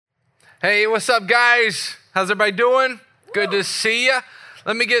Hey, what's up, guys? How's everybody doing? Good to see you.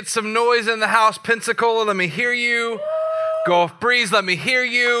 Let me get some noise in the house. Pensacola, let me hear you. Gulf Breeze, let me hear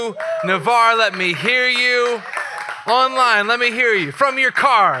you. Navarre, let me hear you. Online, let me hear you. From your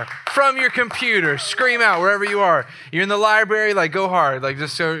car, from your computer, scream out wherever you are. You're in the library, go hard.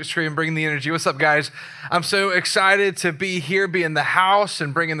 Just so scream, bring the energy. What's up, guys? I'm so excited to be here, be in the house,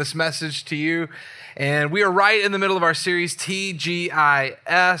 and bringing this message to you. And we are right in the middle of our series,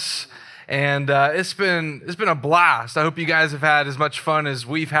 TGIS. And it's been a blast. I hope you guys have had as much fun as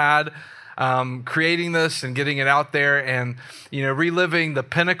we've had creating this and getting it out there and, reliving the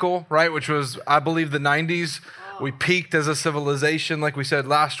pinnacle, right, which was, I believe, the 90s. We peaked as a civilization, like we said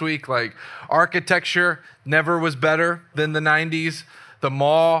last week. Architecture never was better than the 90s. The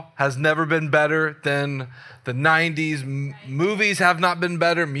mall has never been better than the 90s. Movies have not been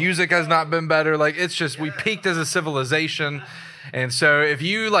better. Music has not been better. It's just, we peaked as a civilization. And so if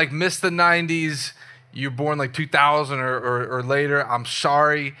you missed the 90s, you're born 2000 or later, I'm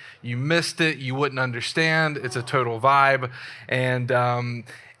sorry. You missed it. You wouldn't understand. It's a total vibe. And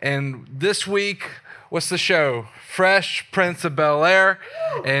this week, what's the show? Fresh Prince of Bel-Air.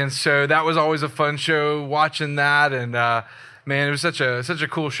 And so that was always a fun show watching that. And man, it was such a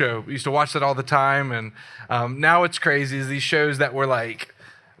cool show. We used to watch that all the time. And now it's crazy. Is these shows that were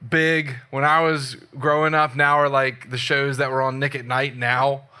big when I was growing up now are the shows that were on Nick at Night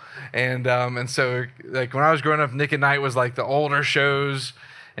now. And so when I was growing up, Nick at Night was the older shows,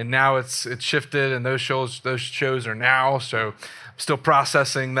 and now it's shifted, and those shows are now. So I'm still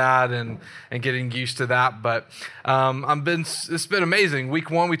processing that and getting used to that. But it's been amazing. Week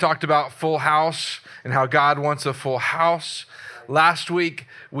 1, we talked about Full House and how God wants a full house. Last week,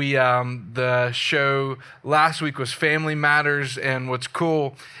 the show last week was Family Matters, and what's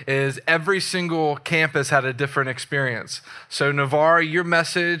cool is every single campus had a different experience. So Navarre, your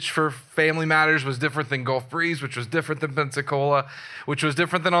message for Family Matters was different than Gulf Breeze, which was different than Pensacola, which was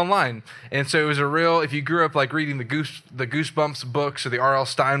different than online. And so it was if you grew up reading the Goosebumps books or the R.L.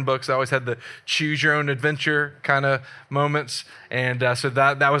 Stein books, I always had the choose your own adventure kind of moments. And so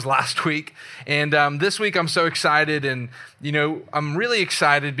that was last week. And this week I'm so excited, and I'm really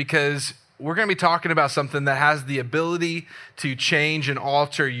excited because we're going to be talking about something that has the ability to change and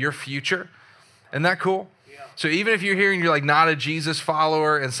alter your future. Isn't that cool? Yeah. So even if you're here and you're not a Jesus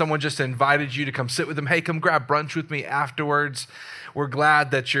follower and someone just invited you to come sit with them, hey, come grab brunch with me afterwards. We're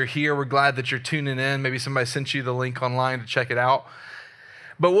glad that you're here. We're glad that you're tuning in. Maybe somebody sent you the link online to check it out.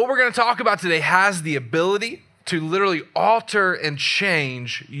 But what we're going to talk about today has the ability to literally alter and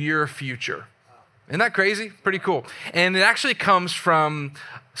change your future. Isn't that crazy? Pretty cool. And it actually comes from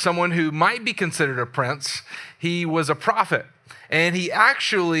someone who might be considered a prince. He was a prophet. And he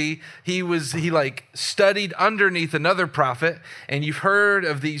studied underneath another prophet. And you've heard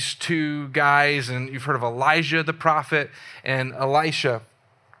of these two guys, and you've heard of Elijah the prophet and Elisha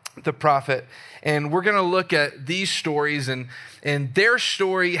the prophet. And we're going to look at these stories, and their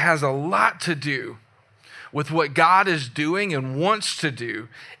story has a lot to do with what God is doing and wants to do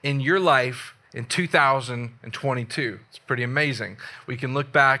in your life in 2022. It's pretty amazing. We can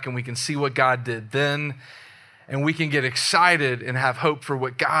look back and we can see what God did then, and we can get excited and have hope for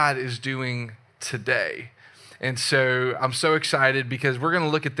what God is doing today. And so I'm so excited because we're going to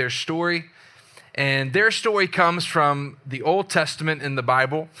look at their story. And their story comes from the Old Testament in the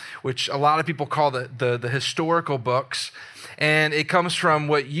Bible, which a lot of people call the historical books. And it comes from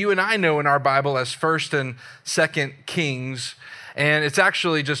what you and I know in our Bible as 1st and 2nd Kings. And it's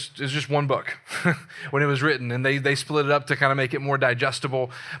actually just one book when it was written. And they split it up to kind of make it more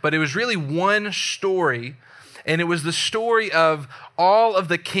digestible. But it was really one story. And it was the story of all of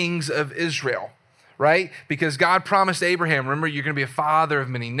the kings of Israel, right? Because God promised Abraham, remember, you're going to be a father of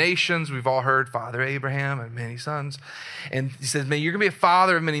many nations. We've all heard Father Abraham and many sons. And he says, man, you're going to be a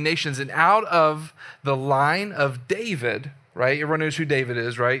father of many nations. And out of the line of David, right? Everyone knows who David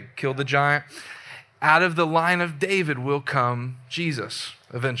is, right? Killed the giant. Out of the line of David will come Jesus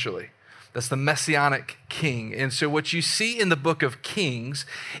eventually. That's the messianic king. And so what you see in the book of Kings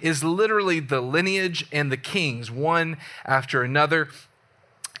is literally the lineage and the kings, one after another.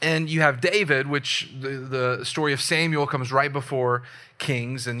 And you have David, which the story of Samuel comes right before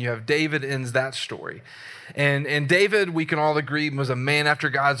Kings, and you have David ends that story. And David, we can all agree, was a man after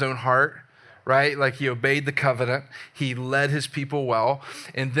God's own heart, right? He obeyed the covenant. He led his people well.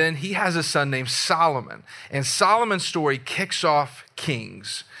 And then he has a son named Solomon. And Solomon's story kicks off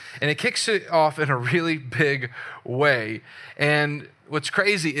Kings. And it kicks it off in a really big way. And what's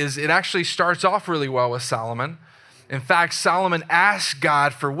crazy is it actually starts off really well with Solomon. In fact, Solomon asked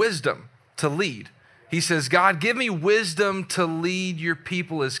God for wisdom to lead. He says, God, give me wisdom to lead your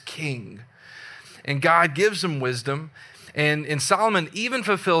people as king. And God gives him wisdom. And Solomon even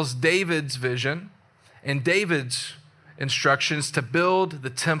fulfills David's vision and David's instructions to build the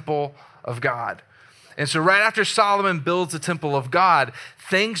temple of God. And so right after Solomon builds the temple of God,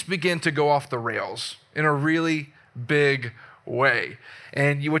 things begin to go off the rails in a really big way.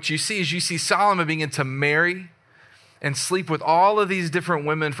 And what you see is Solomon begin to marry and sleep with all of these different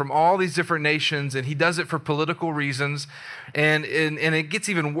women from all these different nations, and he does it for political reasons. And it gets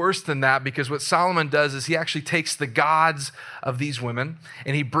even worse than that, because what Solomon does is he actually takes the gods of these women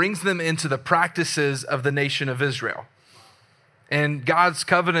and he brings them into the practices of the nation of Israel. And God's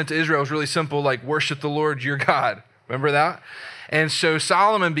covenant to Israel is really simple, like worship the Lord your God. Remember that? And so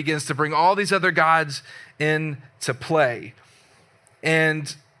Solomon begins to bring all these other gods into play.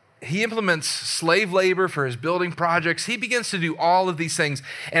 And he implements slave labor for his building projects. He begins to do all of these things.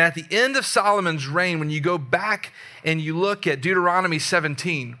 And at the end of Solomon's reign, when you go back and you look at Deuteronomy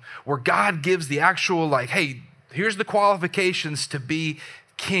 17, where God gives the actual, like, hey, here's the qualifications to be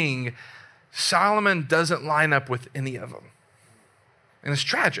king, Solomon doesn't line up with any of them. And it's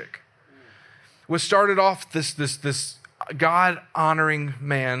tragic. What started off this God-honoring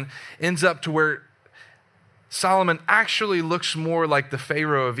man ends up to where Solomon actually looks more like the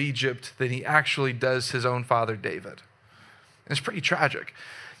Pharaoh of Egypt than he actually does his own father David. It's pretty tragic.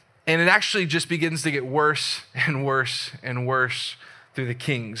 And it actually just begins to get worse and worse and worse through the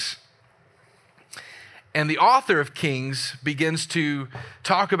Kings. And the author of Kings begins to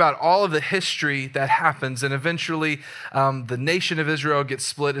talk about all of the history that happens. And eventually, the nation of Israel gets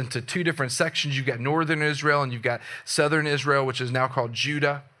split into two different sections. You've got northern Israel and you've got southern Israel, which is now called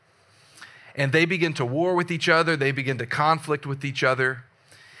Judah. And they begin to war with each other. They begin to conflict with each other.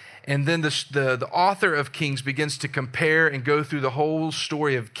 And then the author of Kings begins to compare and go through the whole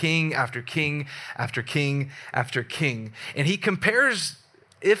story of king after king after king after king. And he compares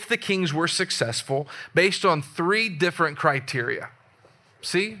if the kings were successful based on three different criteria.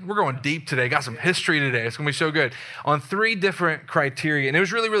 See, we're going deep today. Got some history today. It's going to be so good. On three different criteria. And it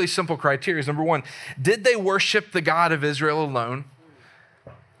was really, really simple criteria. Number one, did they worship the God of Israel alone?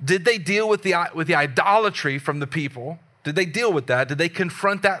 Did they deal with the idolatry from the people? Did they deal with that? Did they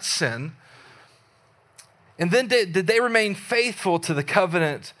confront that sin? And then did they remain faithful to the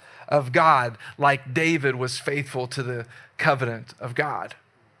covenant of God like David was faithful to the covenant of God,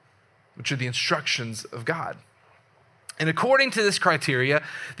 which are the instructions of God? And according to this criteria,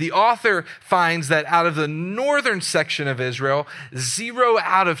 the author finds that out of the northern section of Israel, 0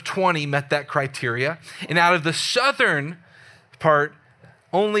 out of 20 met that criteria. And out of the southern part,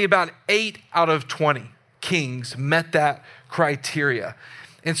 only about 8 out of 20 kings met that criteria.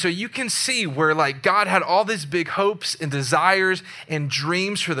 And so you can see where, like, God had all these big hopes and desires and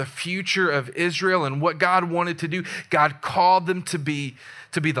dreams for the future of Israel and what God wanted to do. God called them to be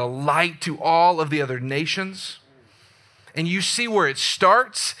the light to all of the other nations. And you see where it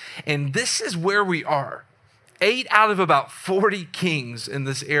starts, and this is where we are. 8 out of about 40 kings in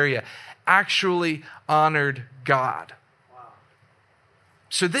this area actually honored God.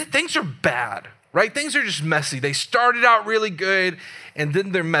 So things are bad, right? Things are just messy. They started out really good, and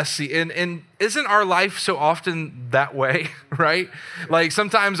then they're messy. And isn't our life so often that way, right? Like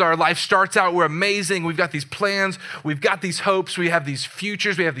sometimes our life starts out, we're amazing. We've got these plans. We've got these hopes. We have these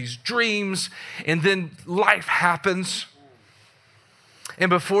futures. We have these dreams. And then life happens. And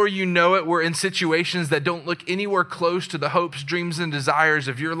before you know it, we're in situations that don't look anywhere close to the hopes, dreams, and desires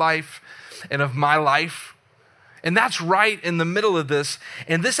of your life and of my life. And that's right in the middle of this.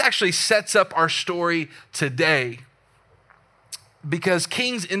 And this actually sets up our story today, because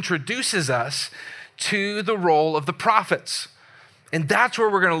Kings introduces us to the role of the prophets. And that's where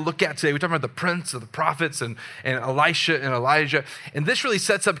we're going to look at today. We're talking about the prince of the prophets and Elisha and Elijah. And this really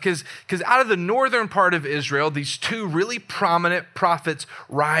sets up because out of the northern part of Israel, these two really prominent prophets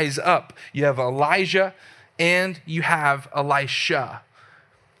rise up. You have Elijah and you have Elisha,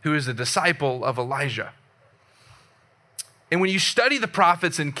 who is a disciple of Elijah. And when you study the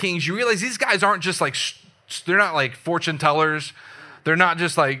prophets and kings, you realize these guys aren't just like, they're not like fortune tellers. They're not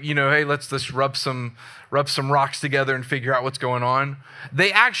just like, hey, let's just rub some rocks together and figure out what's going on.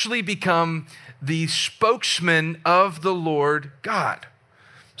 They actually become the spokesman of the Lord God.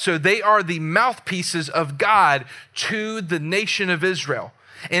 So they are the mouthpieces of God to the nation of Israel,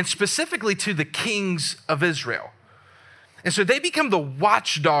 and specifically to the kings of Israel. And so they become the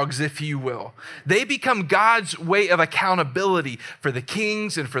watchdogs, if you will. They become God's way of accountability for the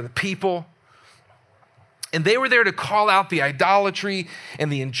kings and for the people. And they were there to call out the idolatry and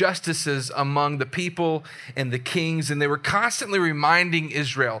the injustices among the people and the kings. And they were constantly reminding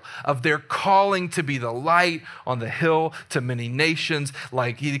Israel of their calling to be the light on the hill to many nations.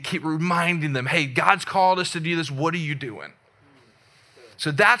 Like he keep reminding them, hey, God's called us to do this. What are you doing?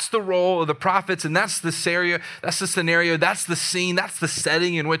 So that's the role of the prophets, and that's the scenario, that's the scene, that's the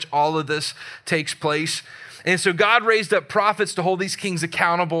setting in which all of this takes place. And so God raised up prophets to hold these kings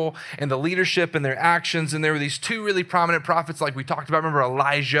accountable and the leadership and their actions. And there were these two really prominent prophets like we talked about. Remember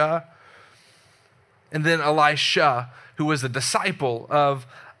Elijah and then Elisha, who was a disciple of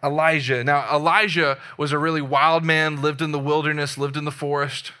Elijah. Now, Elijah was a really wild man, lived in the wilderness, lived in the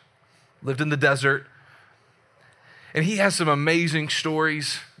forest, lived in the desert. And he has some amazing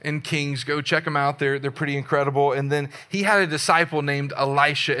stories in Kings. Go check them out. They're pretty incredible. And then he had a disciple named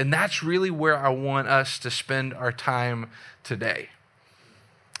Elisha, and that's really where I want us to spend our time today.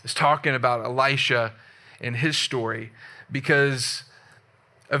 Is talking about Elisha and his story, because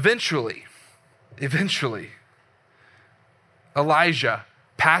eventually, Elijah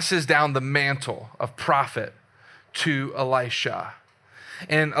passes down the mantle of prophet to Elisha.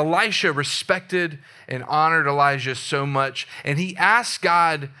 And Elisha respected and honored Elijah so much. And he asked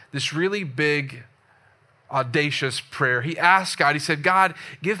God this really big, audacious prayer. He asked God, he said, God,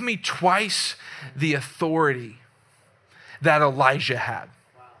 give me twice the authority that Elijah had.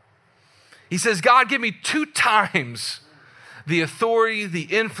 He says, God, give me 2 times the authority, the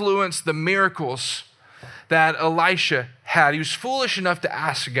influence, the miracles that Elisha had. He was foolish enough to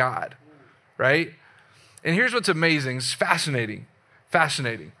ask God, right? And here's what's amazing. It's fascinating.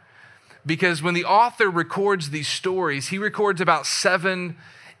 Because when the author records these stories, he records about 7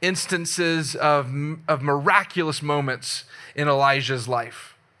 instances of miraculous moments in Elijah's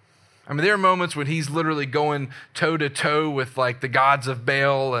life. I mean, there are moments when he's literally going toe to toe with like the gods of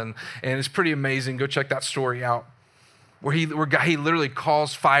Baal, and it's pretty amazing. Go check that story out, where he literally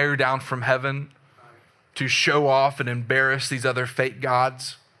calls fire down from heaven to show off and embarrass these other fake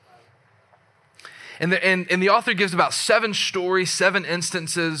gods. And the author gives about 7 stories, 7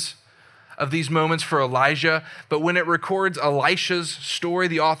 instances of these moments for Elijah. But when it records Elisha's story,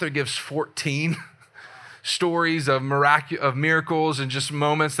 the author gives 14 stories of miracles and just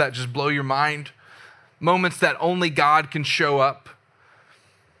moments that just blow your mind, moments that only God can show up.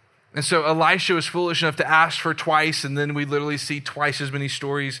 And so Elisha was foolish enough to ask for twice, and then we literally see twice as many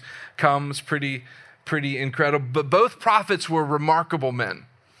stories come. It's pretty incredible. But both prophets were remarkable men.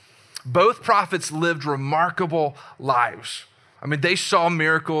 Both prophets lived remarkable lives. I mean, they saw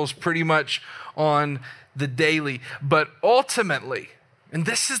miracles pretty much on the daily. But ultimately, and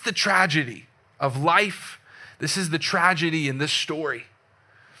this is the tragedy of life, this is the tragedy in this story.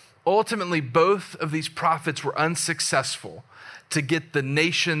 Ultimately, both of these prophets were unsuccessful to get the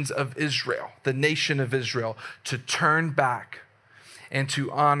nation of Israel, to turn back and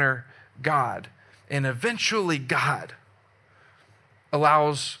to honor God. And eventually, God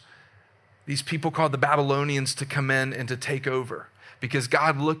allows these people called the Babylonians to come in and to take over, because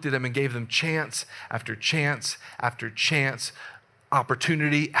God looked at them and gave them chance after chance after chance,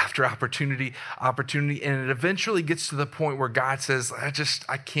 opportunity after opportunity, and it eventually gets to the point where God says,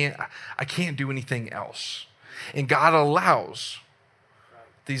 I can't do anything else. And God allows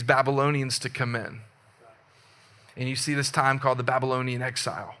these Babylonians to come in. And you see this time called the Babylonian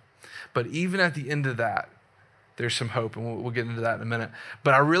exile. But even at the end of that, there's some hope, and we'll get into that in a minute.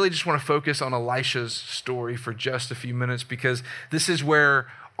 But I really just want to focus on Elisha's story for just a few minutes, because this is where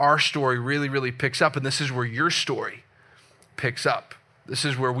our story really, really picks up, and this is where your story picks up. This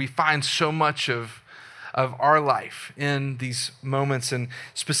is where we find so much of our life in these moments, and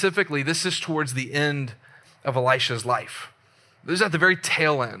specifically, this is towards the end of Elisha's life. This is at the very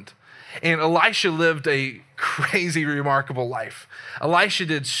tail end. And Elisha lived a crazy, remarkable life. Elisha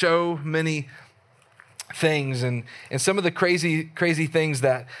did so many things, and some of the crazy things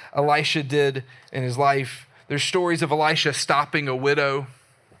that Elisha did in his life. There's stories of Elisha stopping a widow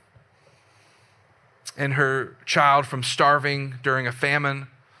and her child from starving during a famine.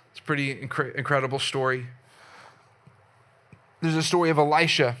 It's a pretty incredible story. There's a story of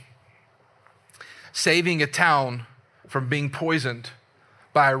Elisha saving a town from being poisoned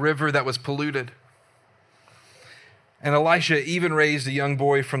by a river that was polluted. And Elisha even raised a young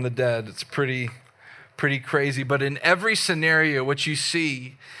boy from the dead. It's pretty crazy. But in every scenario, what you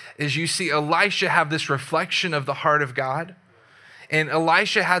see is Elisha have this reflection of the heart of God. And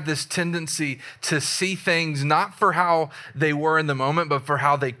Elisha had this tendency to see things not for how they were in the moment, but for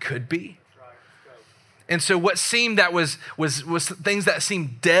how they could be. And so what seemed that was things that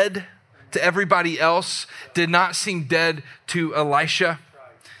seemed dead to everybody else did not seem dead to Elisha.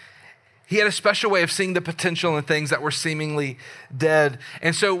 He had a special way of seeing the potential in things that were seemingly dead.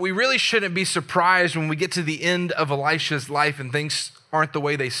 And so we really shouldn't be surprised when we get to the end of Elisha's life and things aren't the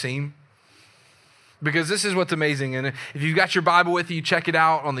way they seem. Because this is what's amazing. And if you've got your Bible with you, check it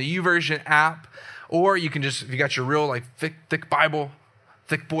out on the YouVersion app. Or you can just, if you got your real thick Bible,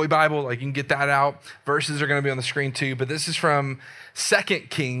 thick boy Bible, you can get that out. Verses are going to be on the screen too. But this is from 2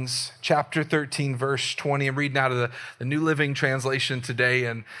 Kings chapter 13, verse 20. I'm reading out of the New Living Translation today.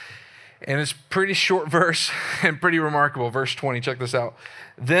 And it's a pretty short verse and pretty remarkable. Verse 20, check this out.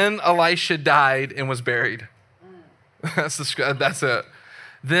 Then Elisha died and was buried. That's it.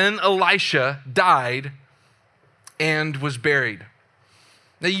 Then Elisha died and was buried.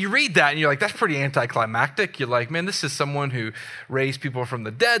 Now you read that and you're like, that's pretty anticlimactic. You're like, man, this is someone who raised people from the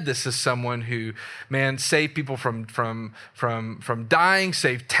dead. This is someone who, man, saved people from dying,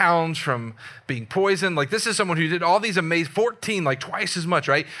 saved towns from being poisoned. This is someone who did all these amazing, 14, twice as much,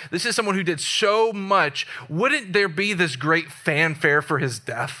 right? This is someone who did so much. Wouldn't there be this great fanfare for his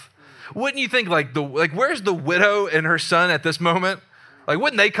death? Wouldn't you think where's the widow and her son at this moment?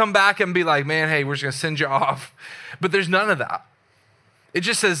 Wouldn't they come back and be like, man, hey, we're just going to send you off? But there's none of that. It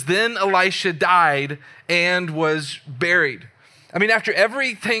just says, then Elisha died and was buried. I mean, after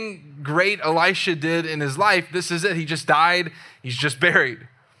everything great Elisha did in his life, this is it. He just died. He's just buried.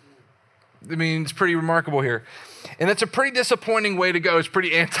 I mean, it's pretty remarkable here. And it's a pretty disappointing way to go. It's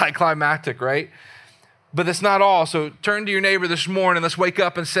pretty anticlimactic, right? But that's not all. So turn to your neighbor this morning. Let's wake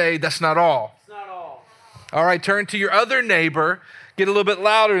up and say, that's not all. It's not all. All right, turn to your other neighbor. Get a little bit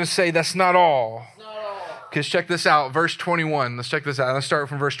louder and say, that's not all. Because check this out, verse 21. Let's check this out. Let's start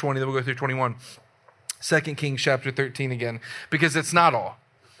from verse 20, then we'll go through 21. 2 Kings chapter 13 again. Because it's not all.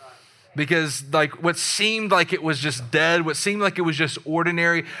 Because what seemed like it was just dead, what seemed like it was just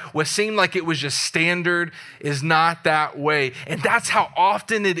ordinary, what seemed like it was just standard is not that way. And that's how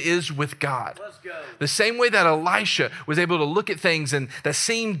often it is with God. Let's go. The same way that Elisha was able to look at things and that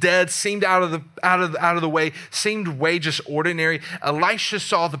seemed dead, seemed out of the way, seemed way just ordinary. Elisha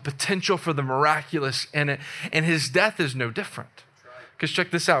saw the potential for the miraculous in it, and his death is no different. Because check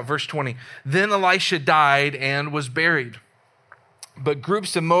this out, verse 20. Then Elisha died and was buried. But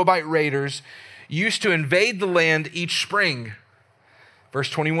groups of Moabite raiders used to invade the land each spring. Verse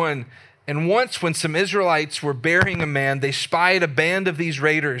 21, and once when some Israelites were burying a man, they spied a band of these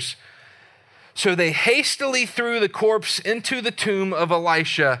raiders. So they hastily threw the corpse into the tomb of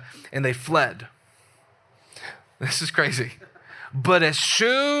Elisha and they fled. This is crazy. But as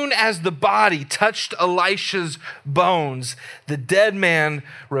soon as the body touched Elisha's bones, the dead man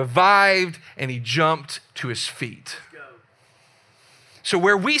revived and he jumped to his feet. So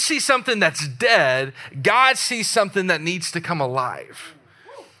where we see something that's dead, God sees something that needs to come alive.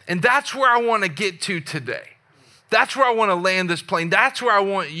 And that's where I want to get to today. That's where I want to land this plane. That's where I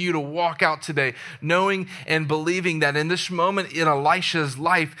want you to walk out today, knowing and believing that in this moment in Elisha's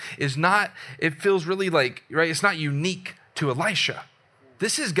life is not, it feels really right? It's not unique to Elisha.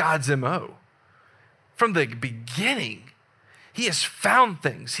 This is God's MO. From the beginning, he has found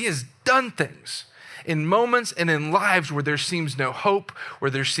things. He has done things. In moments and in lives where there seems no hope,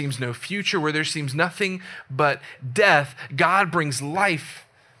 where there seems no future, where there seems nothing but death, God brings life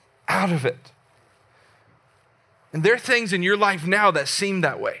out of it. And there are things in your life now that seem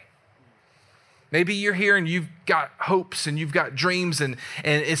that way. Maybe you're here and you've got hopes and you've got dreams and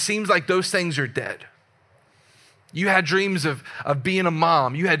it seems like those things are dead. You had dreams of being a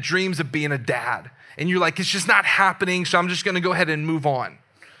mom. You had dreams of being a dad. And you're like, it's just not happening, so I'm just going to go ahead and move on.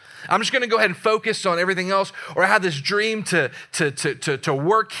 I'm just going to go ahead and focus on everything else. Or I had this dream to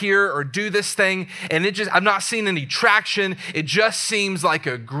work here or do this thing, and I'm not seeing any traction. It just seems like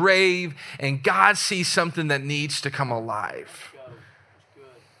a grave, and God sees something that needs to come alive.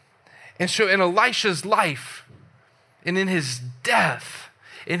 And so in Elisha's life, and in his death,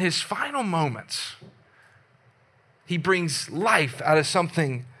 in his final moments, he brings life out of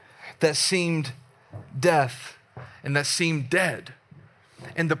something that seemed death and that seemed dead.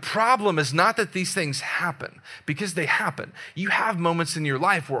 And the problem is not that these things happen, because they happen. You have moments in your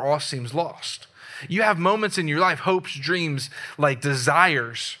life where all seems lost. You have moments in your life, hopes, dreams,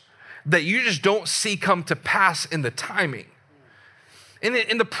 desires that you just don't see come to pass in the timing.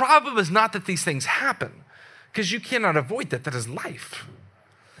 And the problem is not that these things happen, because you cannot avoid that. That is life.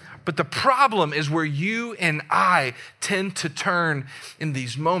 But the problem is where you and I tend to turn in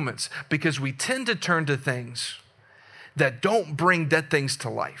these moments, because we tend to turn to things that don't bring dead things to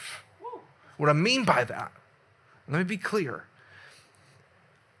life. What I mean by that, let me be clear.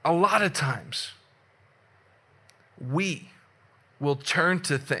 A lot of times, we will turn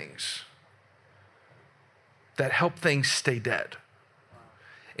to things that help things stay dead.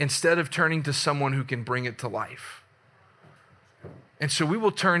 instead of turning to someone who can bring it to life. And so we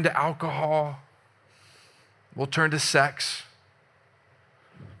will turn to alcohol. We'll turn to sex.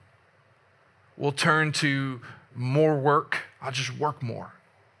 We'll turn to more work. I'll just work more.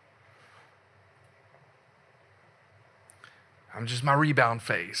 I'm just my rebound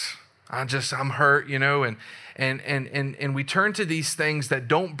phase. I'm hurt, and we turn to these things that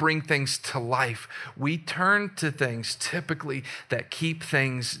don't bring things to life. We turn to things typically that keep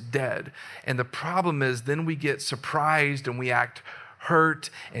things dead. And the problem is then we get surprised and we act hurt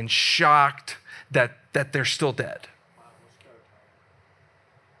and shocked that they're still dead.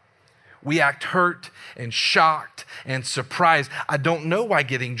 We act hurt and shocked and surprised. I don't know why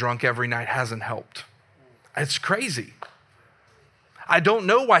getting drunk every night hasn't helped. It's crazy. I don't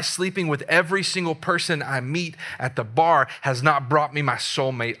know why sleeping with every single person I meet at the bar has not brought me my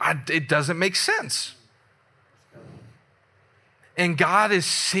soulmate. It doesn't make sense. And God is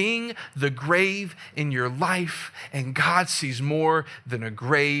seeing the grave in your life, and God sees more than a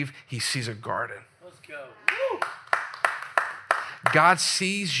grave. He sees a garden. Let's go. God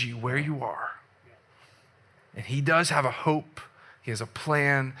sees you where you are. And he does have a hope. He has a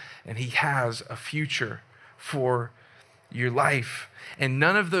plan, and he has a future for your life. And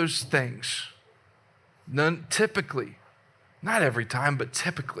none of those things, typically, not every time, but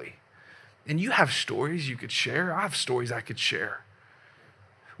typically. And you have stories you could share. I have stories I could share.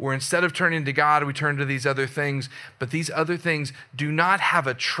 Where instead of turning to God, we turn to these other things, but these other things do not have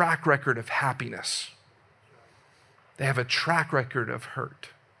a track record of happiness. They have a track record of hurt.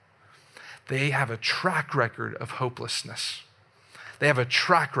 They have a track record of hopelessness. They have a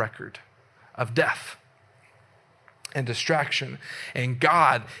track record of death and distraction. And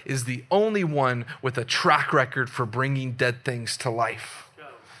God is the only one with a track record for bringing dead things to life.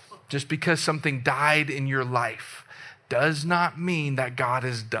 Just because something died in your life does not mean that God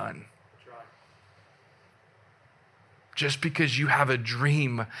is done. Just because you have a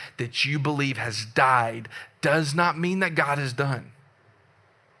dream that you believe has died does not mean that God is done.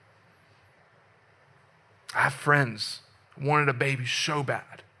 I have friends who wanted a baby so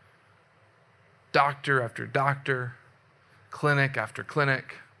bad. Doctor after doctor, clinic after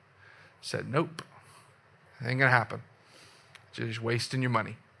clinic, said, nope, it ain't gonna happen. Just wasting your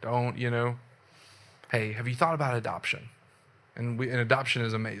money. Don't, Hey, have you thought about adoption? And adoption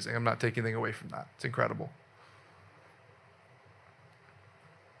is amazing. I'm not taking anything away from that. It's incredible.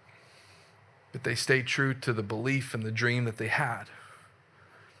 But they stayed true to the belief and the dream that they had.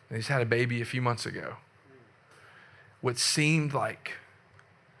 They just had a baby a few months ago. What seemed like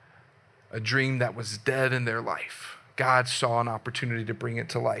a dream that was dead in their life, God saw an opportunity to bring it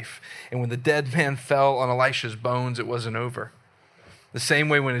to life. And when the dead man fell on Elisha's bones, it wasn't over. The same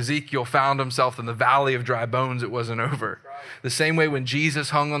way when Ezekiel found himself in the valley of dry bones, it wasn't over. The same way when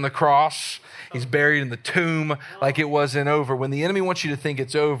Jesus hung on the cross, he's buried in the tomb like it wasn't over. When the enemy wants you to think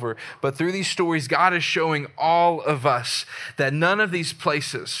it's over. But through these stories, God is showing all of us that none of these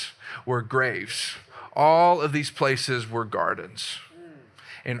places were graves. All of these places were gardens.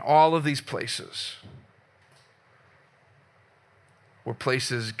 And all of these places were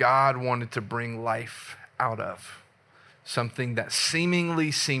places God wanted to bring life out of. Something that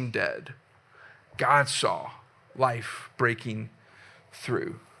seemingly seemed dead. God saw life breaking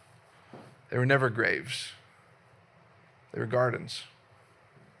through. They were never graves. They were gardens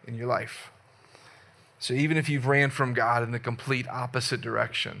in your life. So even if you've ran from God in the complete opposite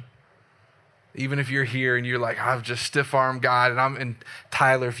direction, even if you're here and you're like, I've just stiff-armed God, and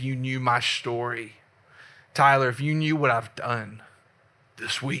Tyler, if you knew my story, Tyler, if you knew what I've done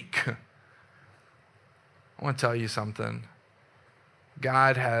this week, I want to tell you something.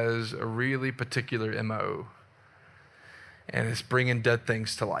 God has a really particular MO, and it's bringing dead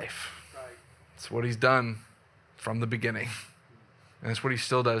things to life. Right. It's what he's done from the beginning, and it's what he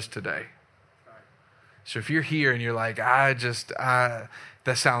still does today. Right. So if you're here and you're like, that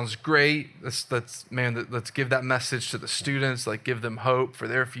sounds great. Let's give that message to the students, like give them hope for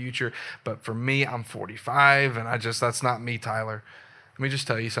their future. But for me, I'm 45, and that's not me, Tyler. Let me just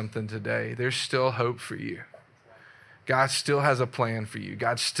tell you something today. There's still hope for you. God still has a plan for you.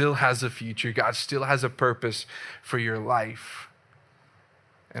 God still has a future. God still has a purpose for your life.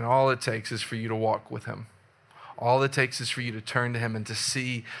 And all it takes is for you to walk with him. All it takes is for you to turn to him and to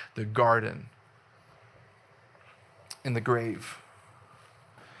see the garden in the grave.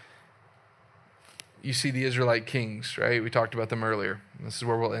 You see the Israelite kings, right? We talked about them earlier. This is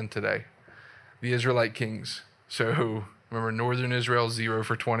where we'll end today. The Israelite kings. So remember, northern Israel, 0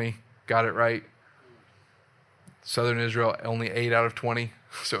 for 20. Got it right. Southern Israel, only 8 out of 20.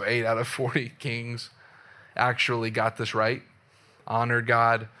 So 8 out of 40 kings actually got this right. honored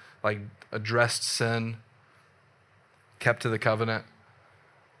God, like addressed sin, kept to the covenant.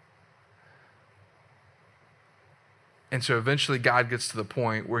 And so eventually God gets to the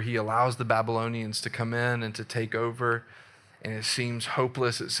point where he allows the Babylonians to come in and to take over. And it seems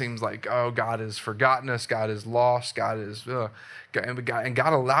hopeless. It seems like, oh, God has forgotten us. God is lost. God is, and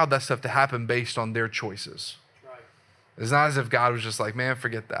God allowed that stuff to happen based on their choices. Right. It's not as if God was just like, man,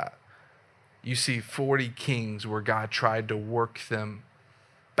 forget that. You see 40 kings where God tried to work them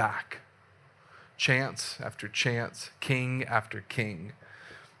back. Chance after chance, king after king.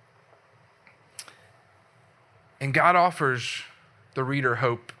 And God offers the reader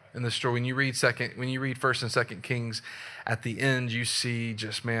hope in the story. When you read 1st and 2nd Kings, at the end you see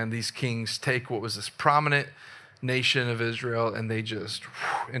just, man, these kings take what was this prominent nation of Israel and they just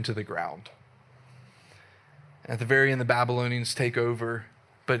into the ground. At the very end, the Babylonians take over.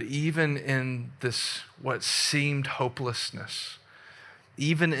 But even in this, what seemed hopelessness,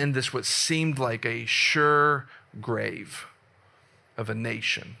 even in this, what seemed like a sure grave of a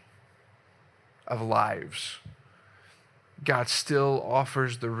nation, of lives, God still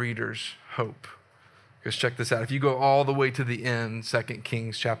offers the readers hope. Because check this out. If you go all the way to the end, 2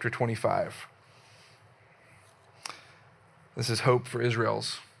 Kings chapter 25. This is hope for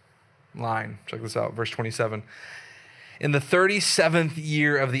Israel's line. Check this out, verse 27. In the 37th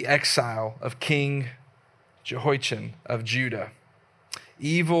year of the exile of King Jehoiachin of Judah,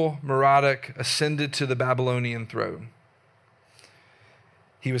 evil Merodach ascended to the Babylonian throne.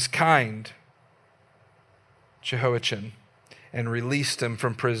 He was kind, Jehoiachin, and released him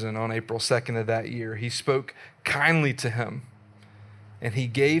from prison on April 2nd of that year. He spoke kindly to him, and he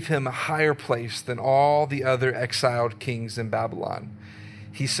gave him a higher place than all the other exiled kings in Babylon.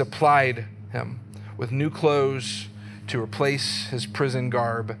 He supplied him with new clothes to replace his prison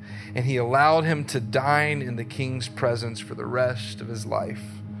garb, and he allowed him to dine in the king's presence for the rest of his life.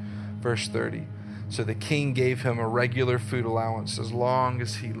 Verse 30. So the king gave him a regular food allowance as long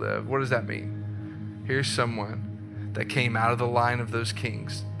as he lived. What does that mean? Here's someone that came out of the line of those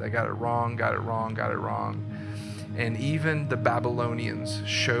kings that got it wrong. And even the Babylonians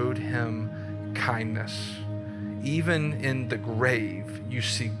showed him kindness. Even in the grave, you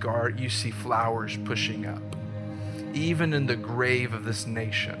see flowers pushing up. Even in the grave of this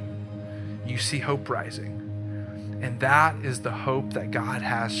nation, you see hope rising. And that is the hope that God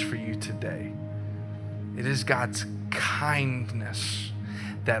has for you today. It is God's kindness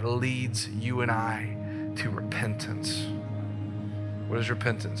that leads you and I to repentance. What is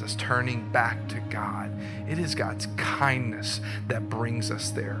repentance? It's turning back to God. It is God's kindness that brings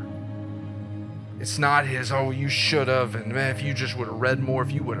us there. It's not his, oh, you should have, and man, if you just would have read more,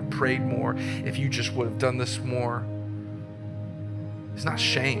 if you would have prayed more, if you just would have done this more. It's not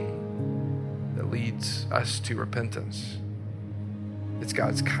shame that leads us to repentance. It's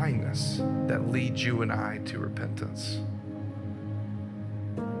God's kindness that leads you and I to repentance.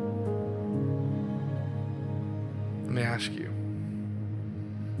 Let me ask you,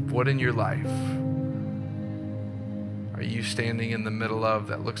 what in your life are you standing in the middle of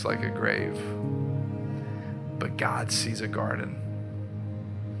that looks like a grave, but God sees a garden?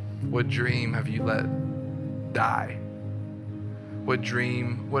 What dream have you let die? What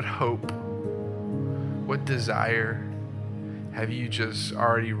dream, what hope, what desire have you just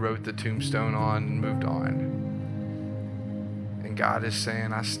already wrote the tombstone on and moved on? And God is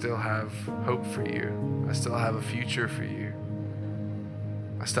saying, I still have hope for you. I still have a future for you.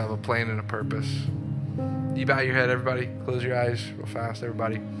 I still have a plan and a purpose. You bow your head, everybody. Close your eyes real fast,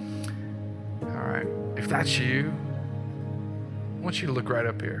 everybody. All right. If that's you, I want you to look right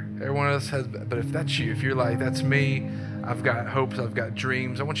up here. Everyone else has, but if that's you, if you're like, that's me, I've got hopes, I've got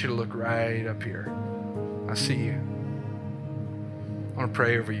dreams, I want you to look right up here. I see you. I want to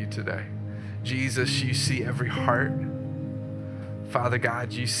pray over you today. Jesus, you see every heart. Father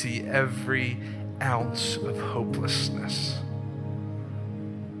God, you see every ounce of hopelessness.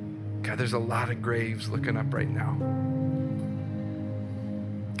 God, there's a lot of graves looking up right now.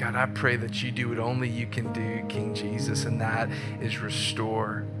 God, I pray that you do what only you can do, King Jesus, and that is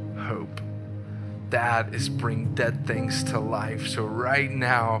restore hope. That is bring dead things to life. So right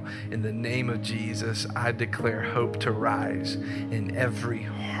now, in the name of Jesus, I declare hope to rise in every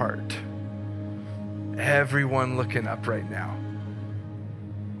heart. Everyone looking up right now.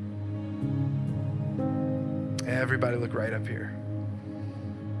 Everybody look right up here.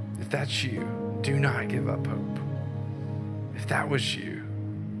 If that's you, do not give up hope. If that was you,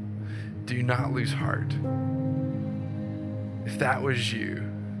 do not lose heart. If that was you,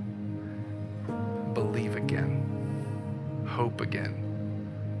 believe again, hope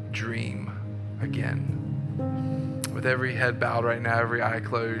again, dream again. with every head bowed right now, every eye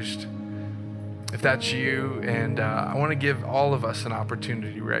closed. If that's you, and I want to give all of us an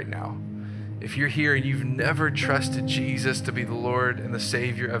opportunity right now. If you're here and you've never trusted Jesus to be the Lord and the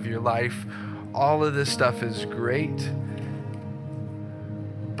Savior of your life, all of this stuff is great,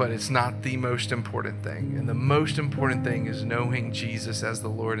 but it's not the most important thing. And the most important thing is knowing Jesus as the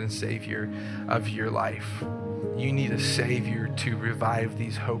Lord and Savior of your life. You need a Savior to revive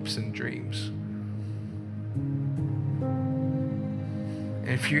these hopes and dreams.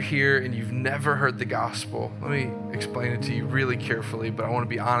 And if you're here and you've never heard the gospel, let me explain it to you really carefully, but I want to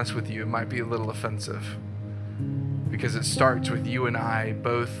be honest with you, it might be a little offensive because it starts with you and I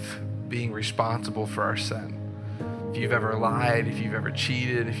both being responsible for our sin. If you've ever lied, if you've ever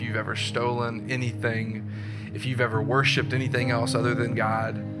cheated, if you've ever stolen anything, if you've ever worshiped anything else other than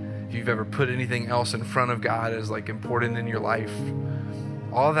God, if you've ever put anything else in front of God as like important in your life,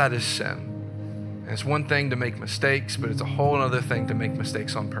 all that is sin. And it's one thing to make mistakes, but it's a whole other thing to make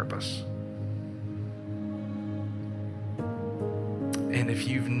mistakes on purpose. And if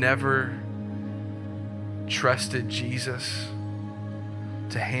you've never trusted Jesus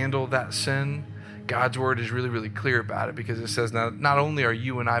to handle that sin, God's word is really, really clear about it, because it says not only are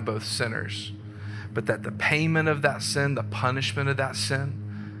you and I both sinners, but that the payment of that sin, the punishment of that sin,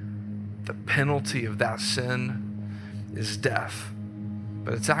 the penalty of that sin is death.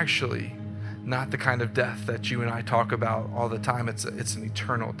 But it's actually not the kind of death that you and I talk about all the time. It's an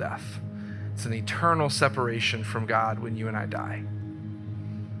eternal death. It's an eternal separation from God when you and I die.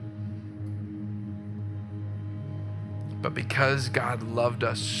 But because God loved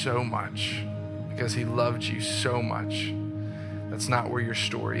us so much, because he loved you so much, that's not where your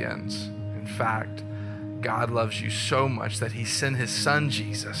story ends. In fact, God loves you so much that he sent his son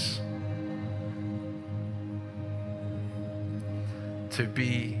Jesus to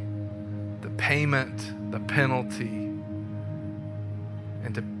be the payment, the penalty,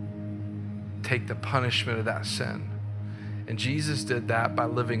 and to take the punishment of that sin. And Jesus did that by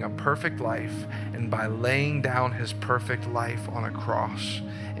living a perfect life and by laying down his perfect life on a cross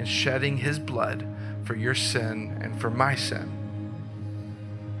and shedding his blood for your sin and for my sin.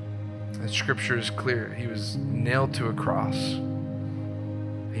 And scripture is clear. He was nailed to a cross.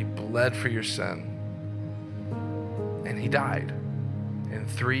 He bled for your sin. And he died. And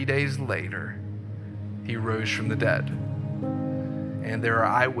 3 days later, he rose from the dead. And there are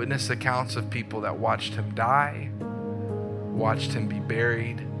eyewitness accounts of people that watched him die, watched him be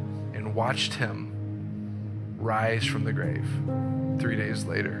buried, and watched him rise from the grave 3 days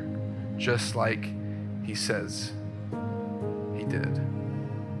later, just like he says he did.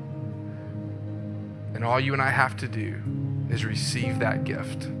 And all you and I have to do is receive that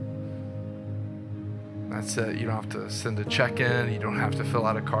gift. That's it. You don't have to send a check in. You don't have to fill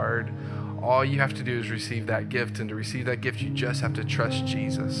out a card. All you have to do is receive that gift. And to receive that gift, you just have to trust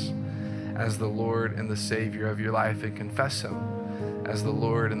Jesus as the Lord and the Savior of your life and confess him as the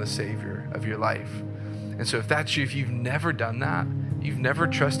Lord and the Savior of your life. And so if that's you, if you've never done that, you've never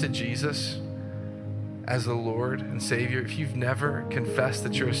trusted Jesus as the Lord and Savior, if you've never confessed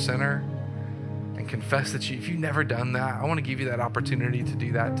that you're a sinner and confessed that if you've never done that, I want to give you that opportunity to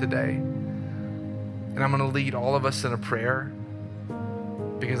do that today. And I'm going to lead all of us in a prayer,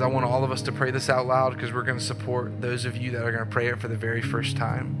 because I want all of us to pray this out loud, because we're going to support those of you that are going to pray it for the very first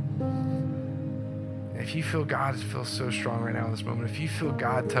time. And if you feel God feels so strong right now in this moment, if you feel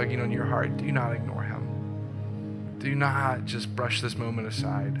God tugging on your heart, do not ignore him. Do not just brush this moment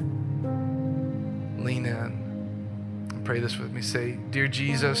aside. Lean in and pray this with me. Say, "Dear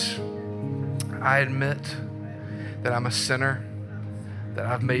Jesus, I admit that I'm a sinner, that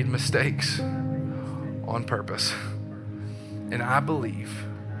I've made mistakes on purpose. And I believe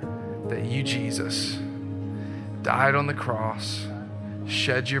that you, Jesus, died on the cross,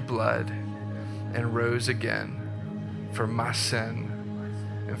 shed your blood, and rose again for my sin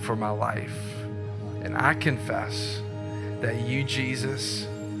and for my life. And I confess that you, Jesus,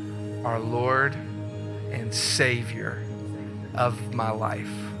 are Lord and Savior of my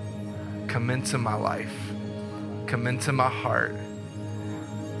life. Come into my life. Come into my heart.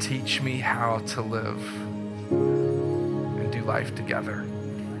 Teach me how to live and do life together."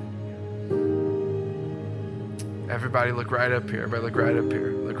 Everybody look right up here. Everybody look right up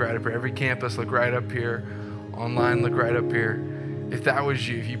here. Look right up here. Every campus, look right up here. Online, look right up here. If that was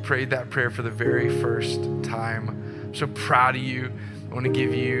you, if you prayed that prayer for the very first time, I'm so proud of you. I want to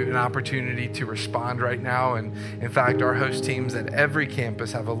give you an opportunity to respond right now. And in fact, our host teams at every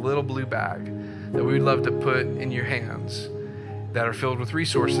campus have a little blue bag that we would love to put in your hands. that are filled with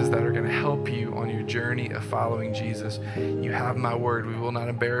resources that are going to help you on your journey of following Jesus. You have my word. We will not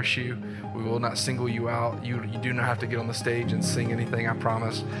embarrass you. We will not single you out. You do not have to get on the stage and sing anything, I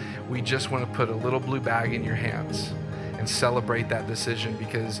promise. We just want to put a little blue bag in your hands and celebrate that decision,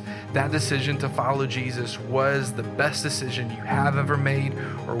 because that decision to follow Jesus was the best decision you have ever made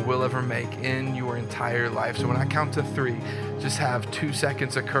or will ever make in your entire life. So when I count to 3, just have 2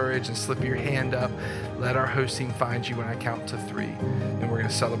 seconds of courage and slip your hand up. Let our host team find you when I count to 3, and we're going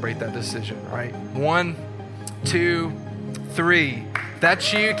to celebrate that decision. All right, 1, 2, 3. If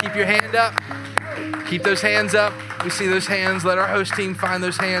that's you, keep your hand up. Keep those hands up. We see those hands. Let our host team find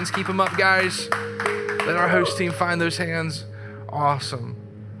those hands. Keep them up, guys. Let our host team find those hands. Awesome.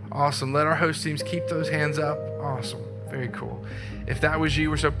 Awesome. Let our host teams keep those hands up. Awesome. Very cool. If that was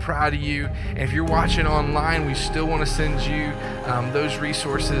you, we're so proud of you. And if you're watching online, we still want to send you those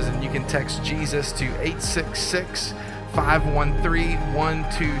resources, and you can text Jesus to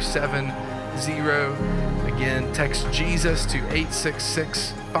 866-513-1270. Again, text Jesus to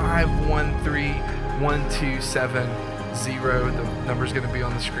 866-513-1270. The number's going to be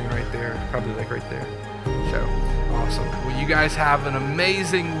on the screen right there, probably like right there. So awesome. Well, you guys have an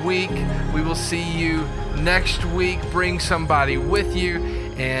amazing week. We will see you next week. Bring somebody with you,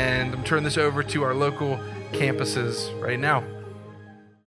 and I'm turning this over to our local campuses right now.